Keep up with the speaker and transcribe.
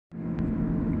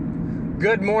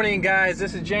Good morning, guys.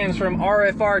 This is James from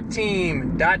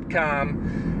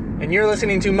rfrteam.com, and you're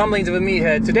listening to Mumblings of a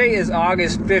Meathead. Today is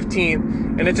August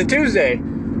 15th, and it's a Tuesday.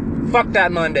 Fuck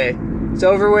that Monday. It's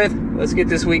over with. Let's get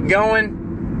this week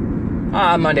going.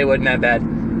 Monday wasn't that bad.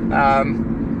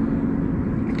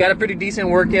 Got a pretty decent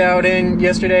workout in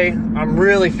yesterday. I'm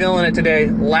really feeling it today.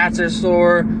 Lats are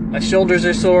sore, my shoulders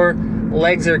are sore,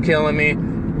 legs are killing me,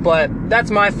 but that's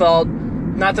my fault.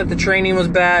 Not that the training was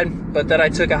bad, but that I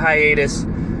took a hiatus.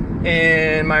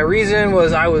 And my reason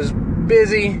was I was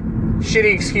busy.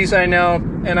 Shitty excuse, I know.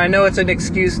 And I know it's an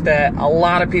excuse that a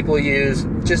lot of people use.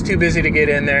 Just too busy to get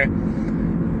in there.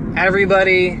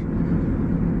 Everybody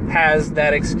has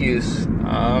that excuse.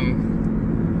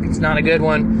 It's not a good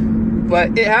one.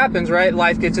 But it happens, right?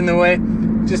 Life gets in the way.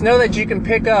 Just know that you can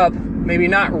pick up, maybe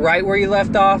not right where you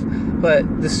left off,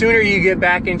 but the sooner you get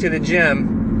back into the gym,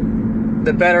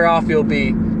 the better off you'll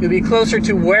be. You'll be closer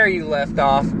to where you left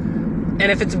off. And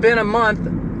if it's been a month,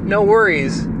 no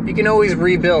worries. You can always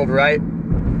rebuild, right?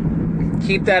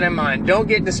 Keep that in mind. Don't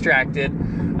get distracted.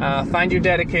 Find your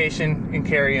dedication and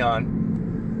carry on.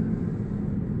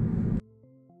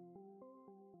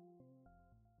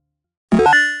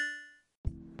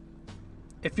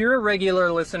 If you're a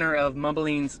regular listener of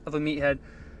Mumblings of a Meathead,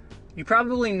 you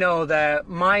probably know that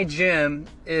my gym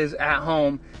is at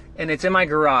home and it's in my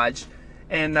garage.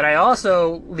 And that I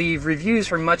also leave reviews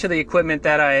for much of the equipment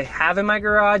that I have in my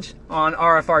garage on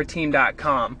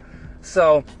rfrteam.com.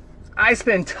 So I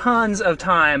spend tons of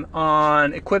time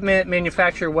on equipment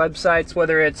manufacturer websites,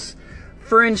 whether it's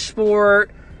Fringe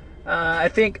Sport, I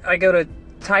think I go to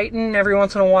Titan every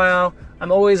once in a while.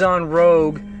 I'm always on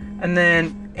Rogue. And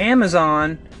then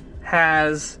Amazon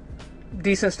has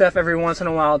decent stuff every once in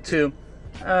a while too.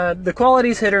 The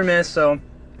quality's hit or miss, so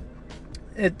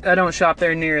I don't shop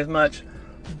there near as much.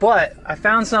 But I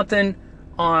found something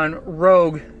on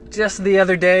Rogue just the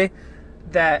other day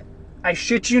that, I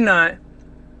shit you not,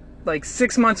 like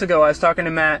 6 months ago I was talking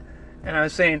to Matt and I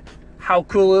was saying how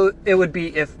cool it would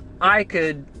be if I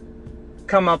could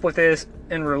come up with this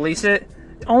and release it,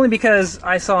 only because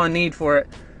I saw a need for it.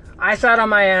 I sat on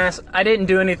my ass, I didn't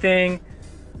do anything,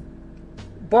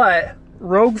 but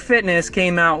Rogue Fitness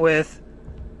came out with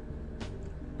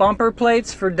bumper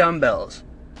plates for dumbbells.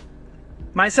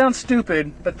 Might sound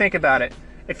stupid, but think about it.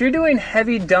 If you're doing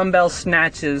heavy dumbbell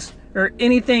snatches or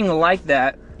anything like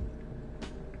that,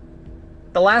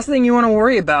 the last thing you want to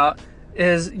worry about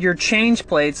is your change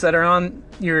plates that are on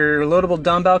your loadable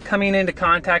dumbbell coming into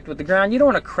contact with the ground. You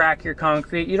don't want to crack your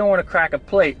concrete. You don't want to crack a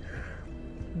plate.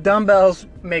 Dumbbells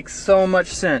make so much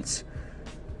sense.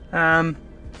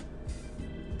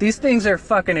 These things are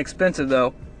fucking expensive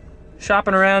though.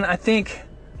 Shopping around, I think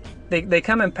They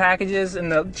come in packages, and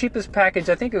the cheapest package,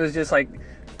 I think it was just like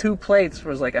 2 plates,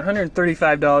 was like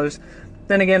 $135.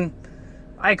 Then again,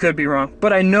 I could be wrong,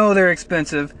 but I know they're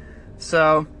expensive.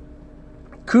 So,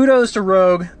 kudos to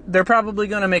Rogue. They're probably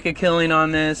going to make a killing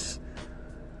on this.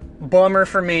 Bummer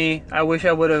for me. I wish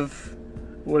I would have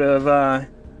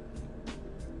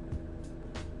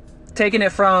taken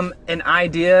it from an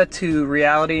idea to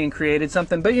reality and created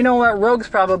something. But you know what? Rogue's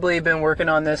probably been working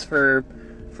on this for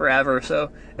forever.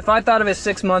 So if I thought of it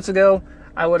 6 months ago,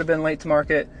 I would have been late to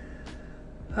market.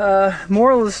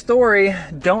 Moral of the story,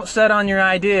 don't set on your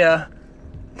idea.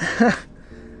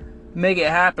 Make it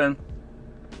happen.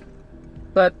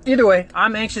 But either way,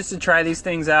 I'm anxious to try these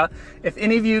things out. If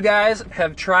any of you guys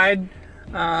have tried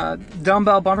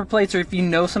dumbbell bumper plates, or if you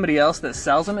know somebody else that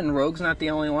sells them and Rogue's not the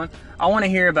only one, I want to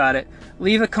hear about it.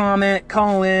 Leave a comment,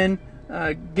 call in,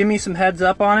 give me some heads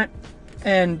up on it.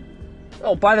 And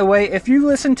oh, by the way, if you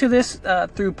listen to this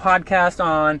through podcast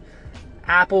on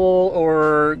Apple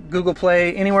or Google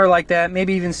Play, anywhere like that,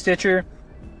 maybe even Stitcher,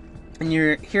 and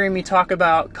you're hearing me talk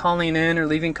about calling in or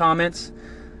leaving comments,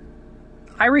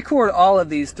 I record all of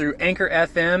these through Anchor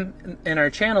FM, and our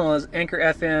channel is Anchor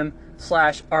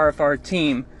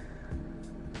FM/RFRteam.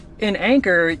 In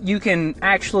Anchor, you can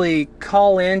actually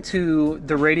call into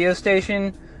the radio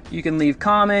station, you can leave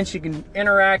comments, you can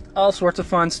interact, all sorts of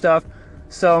fun stuff.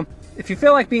 So if you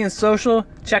feel like being social,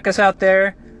 check us out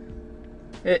there.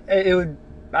 It would,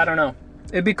 I don't know,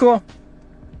 it'd be cool.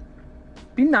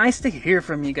 Be nice to hear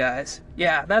from you guys.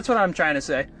 Yeah, that's what I'm trying to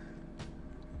say.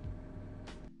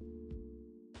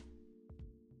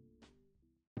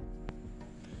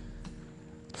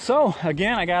 So,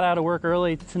 again, I got out of work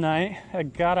early tonight. I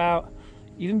got out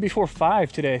even before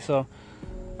 5 today, so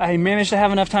I managed to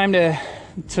have enough time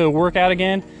to work out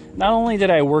again. Not only did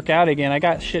I work out again, I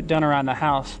got shit done around the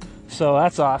house. So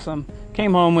that's awesome.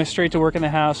 Came home, went straight to work in the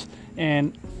house,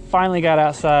 and finally got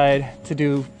outside to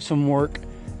do some work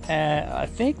at, I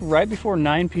think, right before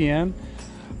 9 p.m.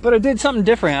 But I did something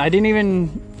different. I didn't even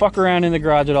fuck around in the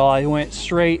garage at all. I went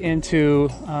straight into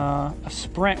a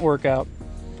sprint workout.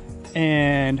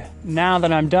 And now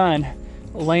that I'm done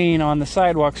laying on the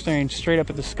sidewalk staring straight up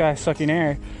at the sky sucking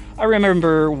air, I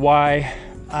remember why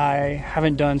I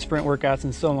haven't done sprint workouts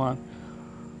in so long.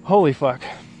 Holy fuck.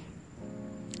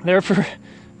 There for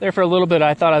a little bit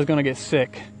I thought I was going to get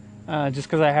sick, just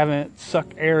because I haven't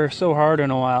sucked air so hard in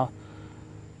a while.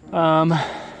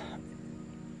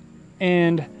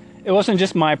 And it wasn't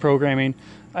just my programming.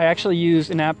 I actually used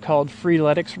an app called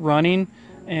Freeletics Running,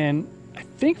 and I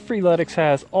think Freeletics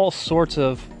has all sorts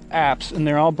of apps, and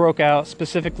they're all broke out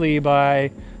specifically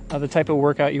by the type of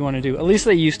workout you want to do. At least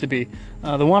they used to be.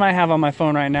 The one I have on my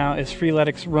phone right now is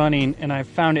Freeletics Running, and I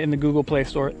found it in the Google Play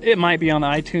Store. It might be on the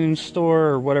iTunes Store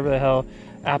or whatever the hell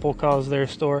Apple calls their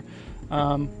store.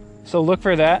 So look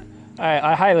for that.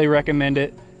 I highly recommend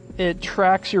it. It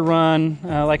tracks your run.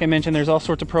 Like I mentioned, there's all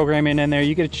sorts of programming in there.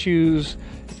 You get to choose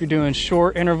if you're doing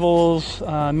short intervals,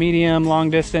 medium, long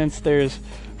distance. There's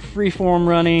freeform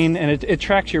running, and it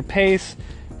tracks your pace,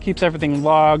 keeps everything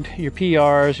logged, your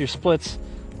PRs, your splits,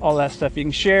 all that stuff. You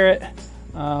can share it.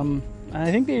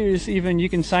 I think there's even, you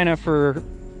can sign up for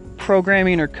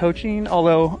programming or coaching,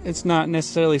 although it's not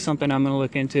necessarily something I'm going to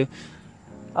look into.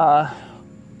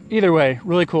 Either way,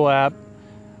 really cool app.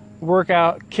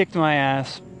 Workout kicked my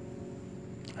ass.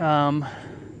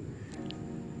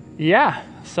 Yeah,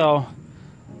 so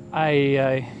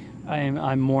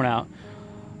I'm worn out.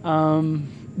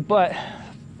 But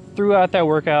throughout that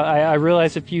workout, I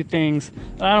realized a few things.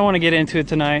 I don't want to get into it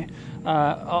tonight.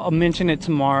 I'll mention it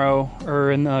tomorrow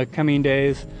or in the coming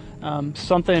days. A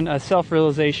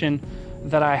self-realization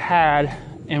that I had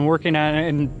in working on it,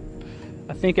 and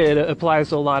I think it applies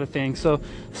to a lot of things. So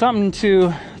something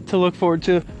to look forward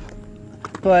to.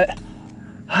 But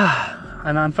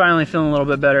and I'm finally feeling a little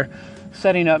bit better.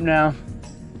 Setting up now.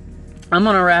 I'm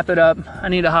gonna wrap it up. I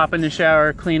need to hop in the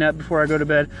shower, clean up before I go to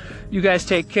bed. You guys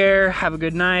take care. Have a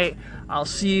good night. I'll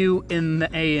see you in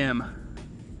the AM.